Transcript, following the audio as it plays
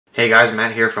Hey guys,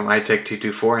 Matt here from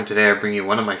iTech224, and today I bring you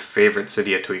one of my favorite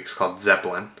Cydia tweaks called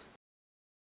Zeppelin.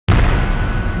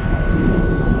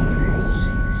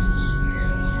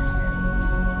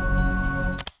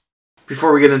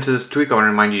 Before we get into this tweak, I want to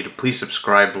remind you to please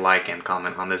subscribe, like, and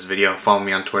comment on this video. Follow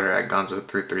me on Twitter at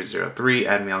Gonzo3303,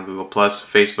 add me on Google+,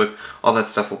 Facebook, all that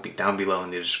stuff will be down below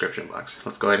in the description box.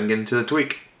 Let's go ahead and get into the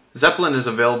tweak. Zeppelin is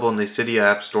available in the Cydia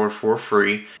App Store for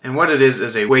free, and what it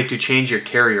is a way to change your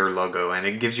carrier logo, and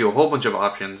it gives you a whole bunch of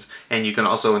options, and you can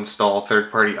also install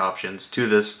third-party options to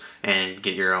this and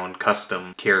get your own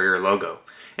custom carrier logo.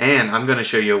 And I'm going to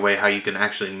show you a way how you can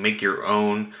actually make your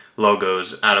own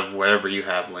logos out of whatever you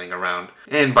have laying around.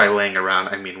 And by laying around,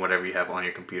 I mean whatever you have on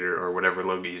your computer or whatever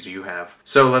logos you have.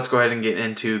 So let's go ahead and get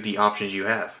into the options you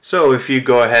have. So if you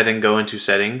go ahead and go into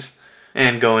Settings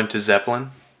and go into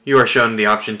Zeppelin, you are shown the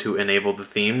option to enable the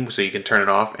theme, so you can turn it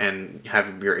off and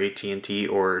have your AT&T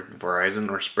or Verizon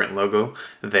or Sprint logo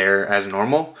there as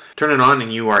normal. Turn it on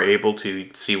and you are able to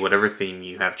see whatever theme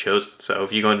you have chosen. So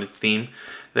if you go into theme,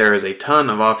 there is a ton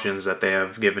of options that they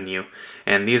have given you,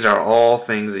 and these are all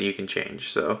things that you can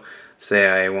change. So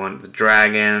say I want the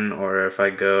dragon, or if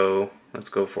I go, let's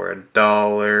go for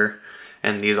 $1,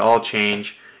 and these all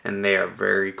change. And they are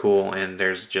very cool, and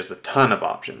there's just a ton of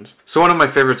options. So one of my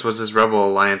favorites was this Rebel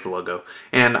Alliance logo,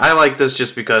 and I like this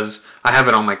just because I have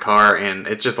it on my car, and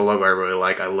it's just a logo I really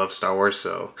like. I love Star Wars,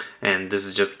 and this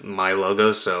is just my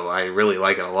logo, so I really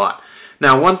like it a lot.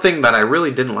 Now, one thing that I really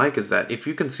didn't like is that if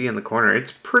you can see in the corner,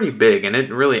 it's pretty big, and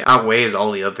it really outweighs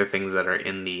all the other things that are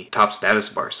in the top status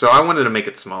bar. So I wanted to make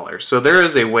it smaller. So there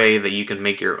is a way that you can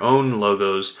make your own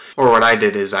logos, or what I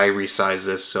did is I resized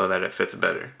this so that it fits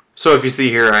better. So if you see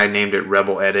here, I named it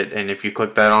Rebel Edit, and if you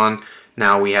click that on,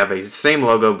 now we have a same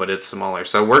logo, but it's smaller.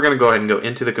 So we're going to go ahead and go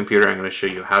into the computer. I'm going to show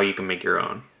you how you can make your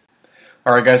own.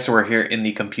 Alright guys, so we're here in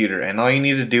the computer, and all you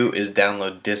need to do is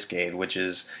download Diskaid, which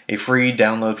is a free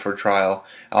download for trial.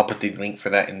 I'll put the link for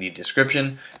that in the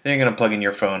description. Then you're going to plug in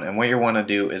your phone, and what you want to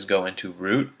do is go into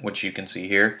Root, which you can see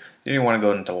here. Then you want to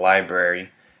go into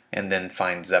Library, and then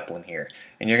find Zeppelin here.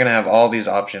 And you're going to have all these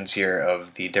options here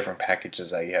of the different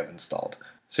packages that you have installed.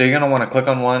 So you're going to want to click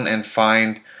on one and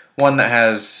find one that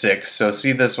has 6. So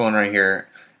see this one right here,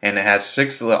 and it has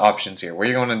 6 little options here. What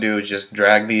you're going to do is just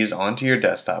drag these onto your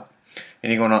desktop, and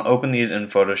you're going to open these in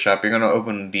Photoshop. You're going to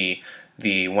open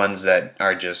the ones that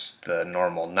are just the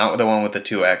normal, not the one with the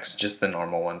 2x, just the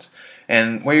normal ones.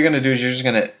 And what you're going to do is you're just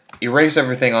going to erase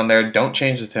everything on there. Don't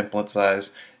change the template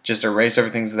size. Just erase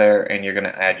everything's there, and you're going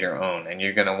to add your own. And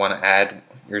you're going to want to add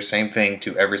your same thing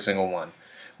to every single one,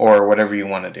 or whatever you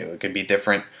want to do. It could be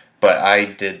different, but I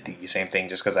did the same thing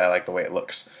just because I like the way it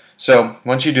looks. So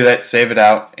once you do that, save it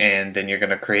out, and then you're going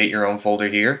to create your own folder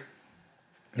here.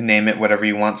 Name it whatever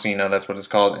you want, so you know that's what it's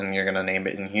called, and you're going to name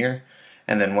it in here.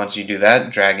 And then once you do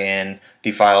that, drag in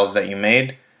the files that you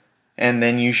made, and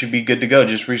then you should be good to go.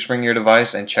 Just respring your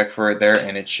device and check for it there,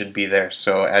 and it should be there.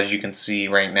 So as you can see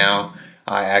right now,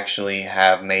 I actually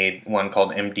have made one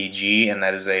called MDG, and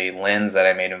that is a lens that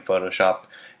I made in Photoshop,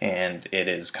 and it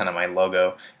is kind of my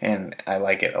logo, and I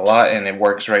like it a lot, and it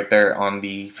works right there on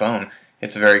the phone.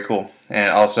 It's very cool.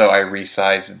 And also I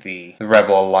resized the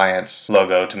Rebel Alliance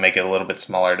logo to make it a little bit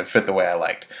smaller to fit the way I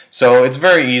liked. So it's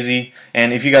very easy,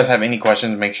 and if you guys have any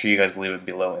questions, make sure you guys leave it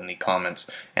below in the comments,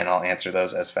 and I'll answer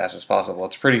those as fast as possible.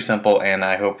 It's pretty simple, and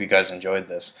I hope you guys enjoyed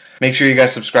this. Make sure you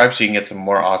guys subscribe so you can get some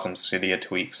more awesome Cydia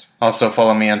tweaks. Also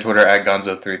follow me on Twitter at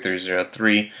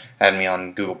Gonzo3303, add me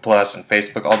on Google Plus and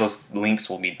Facebook. All those links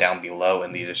will be down below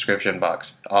in the description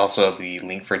box. Also the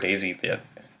link for Daisy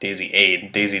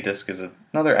Aid. Daisy Disk is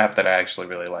another app that I actually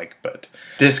really like, but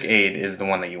Diskaid is the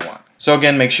one that you want. So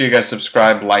again, make sure you guys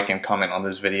subscribe, like, and comment on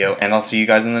this video, and I'll see you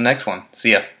guys in the next one.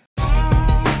 See ya.